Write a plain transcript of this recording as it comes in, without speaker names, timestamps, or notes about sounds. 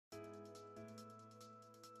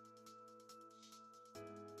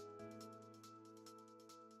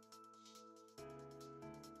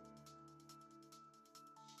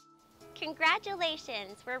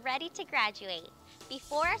Congratulations, we're ready to graduate.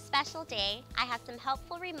 Before our special day, I have some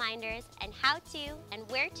helpful reminders and how-to and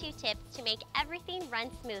where-to tips to make everything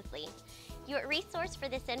run smoothly. Your resource for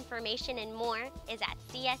this information and more is at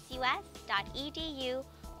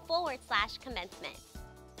csus.edu/commencement.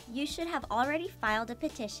 You should have already filed a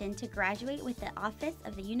petition to graduate with the Office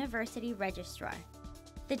of the University Registrar.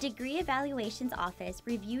 The Degree Evaluations Office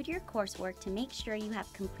reviewed your coursework to make sure you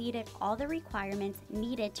have completed all the requirements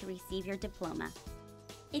needed to receive your diploma.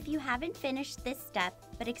 If you haven't finished this step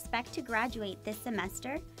but expect to graduate this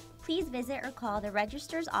semester, please visit or call the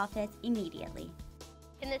Registrar's office immediately.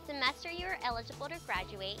 In the semester you are eligible to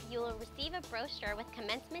graduate, you will receive a brochure with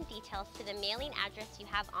commencement details to the mailing address you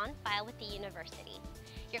have on file with the university.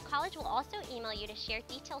 Your college will also email you to share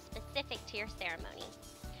details specific to your ceremony.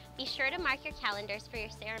 Be sure to mark your calendars for your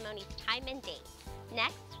ceremony's time and date.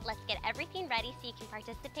 Next, let's get everything ready so you can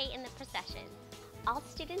participate in the procession. All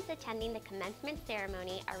students attending the commencement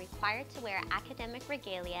ceremony are required to wear academic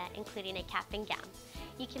regalia, including a cap and gown.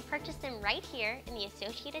 You can purchase them right here in the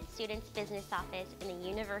Associated Students Business Office in the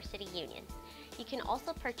University Union. You can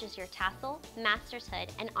also purchase your tassel, master's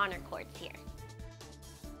hood, and honor cords here.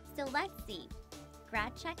 So let's see.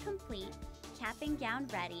 Grad check complete, cap and gown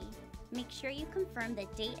ready. Make sure you confirm the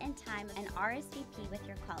date and time and RSVP with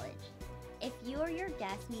your college. If you or your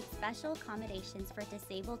guests need special accommodations for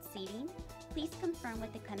disabled seating, please confirm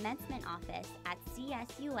with the Commencement Office at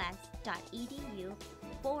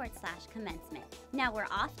csus.edu/commencement. Now we're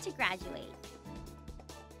off to graduate.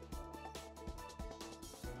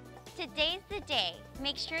 Today's the day.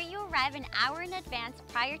 Make sure you arrive an hour in advance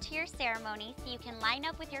prior to your ceremony so you can line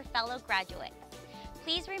up with your fellow graduates.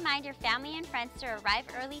 Please remind your family and friends to arrive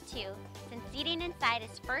early too, since seating inside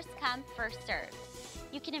is first come, first served.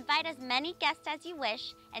 You can invite as many guests as you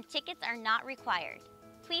wish, and tickets are not required.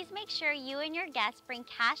 Please make sure you and your guests bring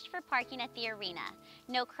cash for parking at the arena.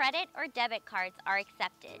 No credit or debit cards are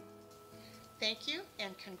accepted. Thank you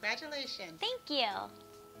and congratulations. Thank you.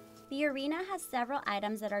 The arena has several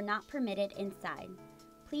items that are not permitted inside.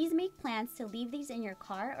 Please make plans to leave these in your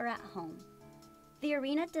car or at home. The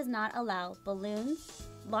arena does not allow balloons,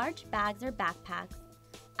 large bags or backpacks,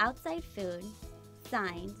 outside food,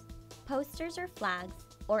 signs, posters or flags,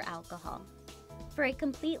 or alcohol. For a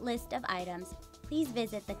complete list of items, please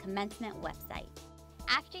visit the Commencement website.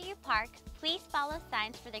 After you park, please follow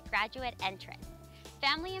signs for the graduate entrance.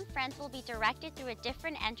 Family and friends will be directed through a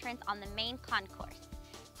different entrance on the main concourse.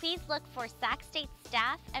 Please look for Sac State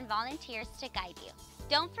staff and volunteers to guide you.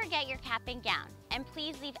 Don't forget your cap and gown, and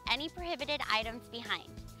please leave any prohibited items behind.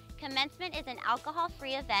 Commencement is an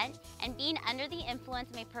alcohol-free event, and being under the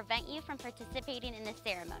influence may prevent you from participating in the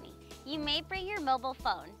ceremony. You may bring your mobile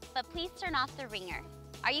phone, but please turn off the ringer.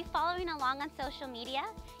 Are you following along on social media?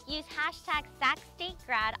 Use hashtag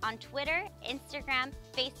SacStateGrad on Twitter, Instagram,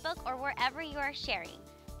 Facebook, or wherever you are sharing.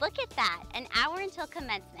 Look at that, an hour until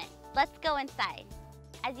commencement. Let's go inside.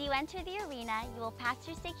 As you enter the arena, you will pass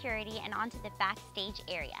through security and onto the backstage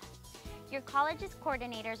area. Your college's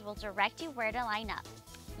coordinators will direct you where to line up,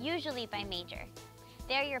 usually by major.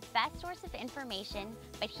 They are your best source of information,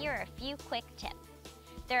 but here are a few quick tips.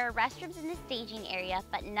 There are restrooms in the staging area,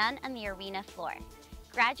 but none on the arena floor.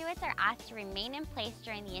 Graduates are asked to remain in place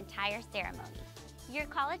during the entire ceremony. Your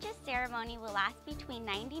college's ceremony will last between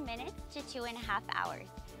 90 minutes to 2.5 hours.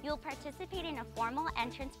 You will participate in a formal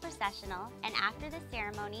entrance processional, and after the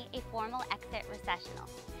ceremony, a formal exit recessional.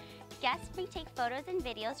 Guests may take photos and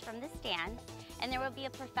videos from the stands, and there will be a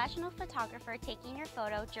professional photographer taking your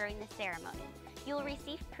photo during the ceremony. You will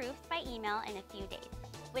receive proofs by email in a few days.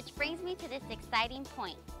 Which brings me to this exciting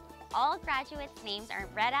point. All graduates' names are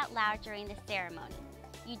read out loud during the ceremony.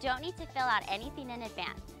 You don't need to fill out anything in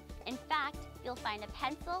advance. In fact, you'll find a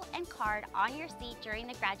pencil and card on your seat during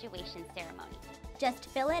the graduation ceremony. Just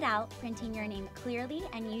fill it out, printing your name clearly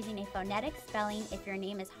and using a phonetic spelling if your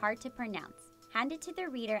name is hard to pronounce. Hand it to the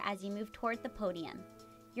reader as you move toward the podium.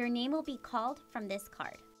 Your name will be called from this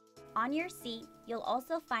card. On your seat, you'll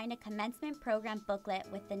also find a commencement program booklet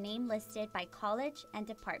with the name listed by college and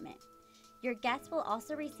department. Your guests will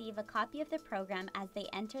also receive a copy of the program as they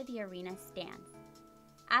enter the arena stands.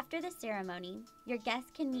 After the ceremony, your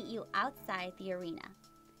guests can meet you outside the arena.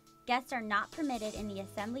 Guests are not permitted in the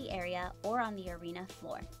assembly area or on the arena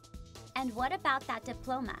floor. And what about that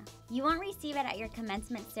diploma? You won't receive it at your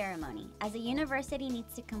commencement ceremony, as a university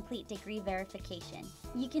needs to complete degree verification.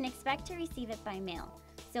 You can expect to receive it by mail,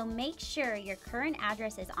 so make sure your current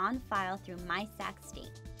address is on file through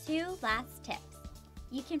MySacState. 2 last tips.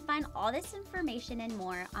 You can find all this information and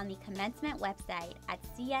more on the Commencement website at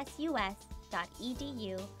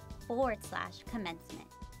csus.edu/commencement.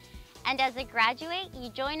 And as a graduate, you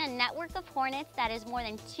join a network of Hornets that is more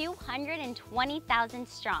than 220,000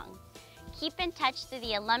 strong. Keep in touch through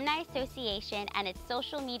the Alumni Association and its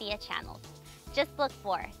social media channels. Just look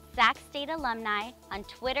for Sac State Alumni on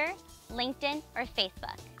Twitter, LinkedIn, or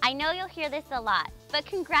Facebook. I know you'll hear this a lot, but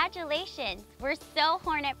congratulations! We're so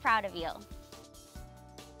Hornet proud of you.